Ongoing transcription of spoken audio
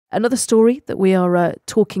Another story that we are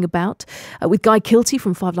talking about with Guy Kilty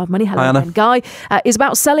from 5 Live Money. Hello, again, Guy. Is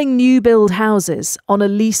about selling new build houses on a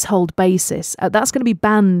leasehold basis. That's going to be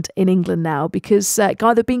banned in England now because, Guy,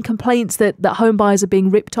 there have been complaints that home buyers are being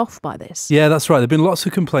ripped off by this. Yeah, that's right. There have been lots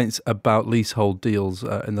of complaints about leasehold deals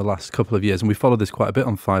in the last couple of years, and we followed this quite a bit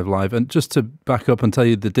on 5 Live. And just to back up and tell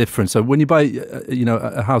you the difference, so when you buy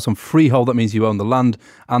a house on freehold, that means you own the land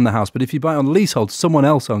and the house. But if you buy on leasehold, someone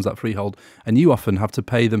else owns that freehold, and you often have to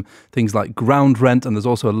pay them things like ground rent, and there's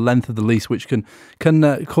also a length of the lease which can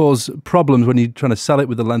cause problems when you're trying to sell it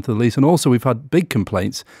with the length of the lease. And also we've had big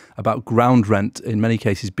complaints about ground rent in many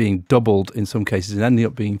cases being doubled in some cases and ending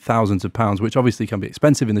up being thousands of pounds, which obviously can be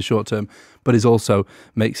expensive in the short term, but is also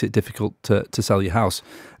makes it difficult to sell your house.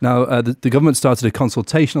 Now, the government started a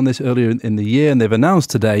consultation on this earlier in the year, and they've announced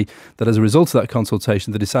today that as a result of that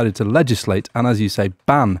consultation, they decided to legislate and, as you say,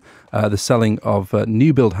 ban the selling of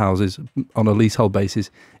new build houses on a leasehold basis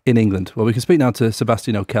in England. Well, we can speak now to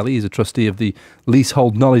Sebastian O'Kelly. He's a trustee of the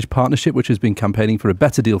Leasehold Knowledge Partnership, which has been campaigning for a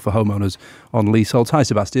better deal for homeowners on leaseholds. Hi,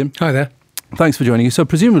 Sebastian. Hi there. Thanks for joining us. So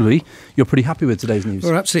presumably you're pretty happy with today's news.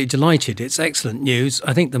 We're absolutely delighted. It's excellent news.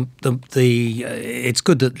 I think it's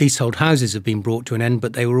good that leasehold houses have been brought to an end,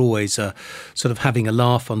 but they were always sort of having a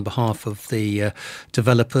laugh on behalf of the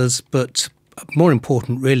developers. But more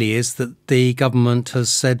important really is that the government has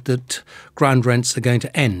said that ground rents are going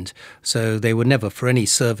to end. So they were never for any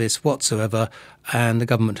service whatsoever, and the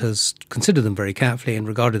government has considered them very carefully and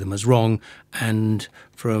regarded them as wrong. And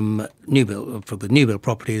for the new build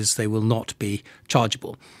properties, they will not be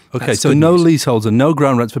chargeable. Okay, That's so no leaseholds and no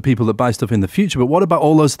ground rents for people that buy stuff in the future. But what about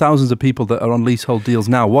all those thousands of people that are on leasehold deals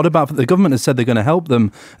now? What about the government has said they're going to help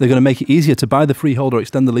them? They're going to make it easier to buy the freehold or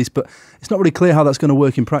extend the lease, but it's not really clear how that's going to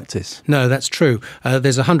work in practice. No, that's true.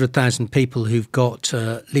 There's 100,000 people who've got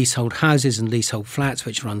leasehold houses and leasehold flats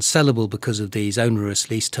which are unsellable because of these onerous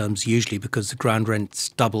lease terms, usually because the ground rents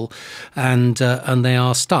double, and they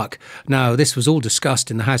are stuck. Now, this was all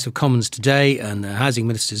discussed in the House of Commons today, and the Housing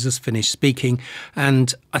Minister has just finished speaking,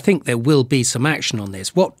 and I think there will be some action on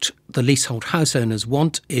this. What the leasehold house owners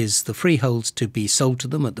want is the freeholds to be sold to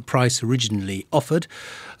them at the price originally offered,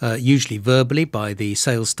 usually verbally by the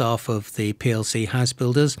sales staff of the PLC house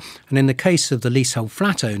builders. And in the case of the leasehold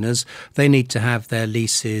flat owners, they need to have their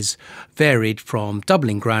leases varied from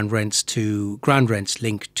doubling ground rents to ground rents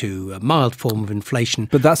linked to a mild form of inflation.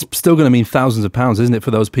 But that's still going to mean thousands of pounds, isn't it,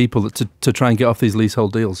 for those people to try and get off these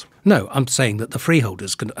leasehold deals? No, I'm saying that the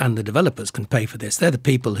freeholders and the developers can pay for this. They're the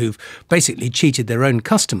people who've basically cheated their own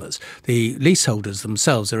customers. The leaseholders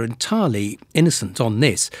themselves are entirely innocent on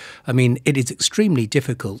this. I mean, it is extremely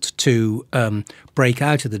difficult to break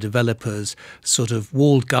out of the developers' sort of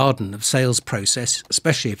walled garden of sales process,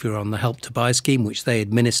 especially if you're on the Help to Buy scheme, which they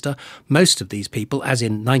administer. Most of these people, as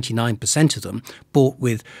in 99% of them, bought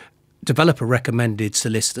with developer recommended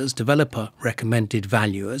solicitors, developer recommended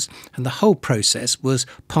valuers, and the whole process was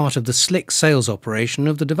part of the slick sales operation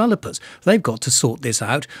of the developers. They've got to sort this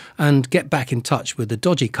out and get back in touch with the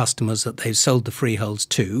dodgy customers that they've sold the freeholds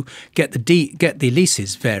to, get the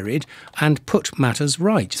leases varied, and put matters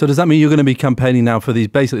right. So does that mean you're going to be campaigning now for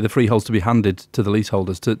basically the freeholds to be handed to the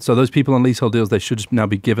leaseholders? So those people on leasehold deals, they should now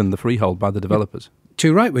be given the freehold by the developers?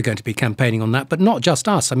 Too right, we're going to be campaigning on that, but not just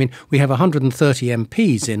us. I mean, we have 130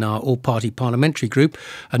 MPs in our all-party parliamentary group.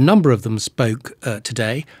 A number of them spoke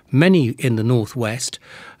today, many in the northwest,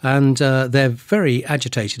 and they're very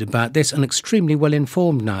agitated about this and extremely well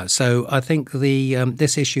informed now. So I think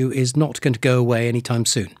this issue is not going to go away anytime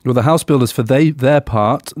soon. Well, the house builders, for their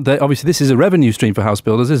part, obviously this is a revenue stream for house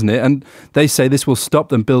builders, isn't it? And they say this will stop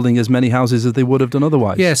them building as many houses as they would have done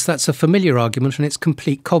otherwise. Yes, that's a familiar argument, and it's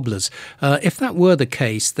complete cobblers. If that were the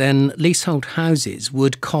case, then leasehold houses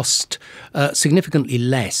would cost significantly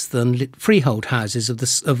less than freehold houses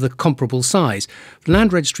of the comparable size.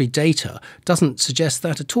 Land registry data doesn't suggest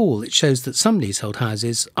that at all. It shows that some leasehold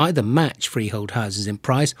houses either match freehold houses in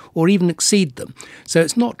price or even exceed them. So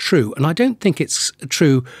it's not true, and I don't think it's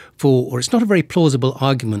true or it's not a very plausible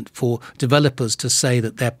argument for developers to say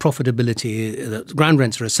that their profitability, that ground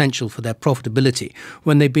rents are essential for their profitability,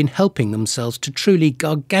 when they've been helping themselves to truly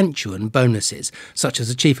gargantuan bonuses, such as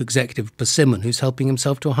the chief executive of Persimmon, who's helping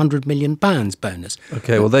himself to £100 million bonus.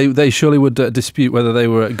 Okay, well, they surely would dispute whether they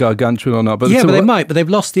were gargantuan or not. But yeah, but they might, but they've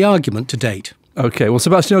lost the argument to date. Okay, well,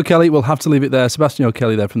 Sebastian O'Kelly, we'll have to leave it there. Sebastian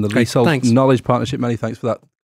O'Kelly there from the Leasehold Knowledge Partnership. Many thanks for that.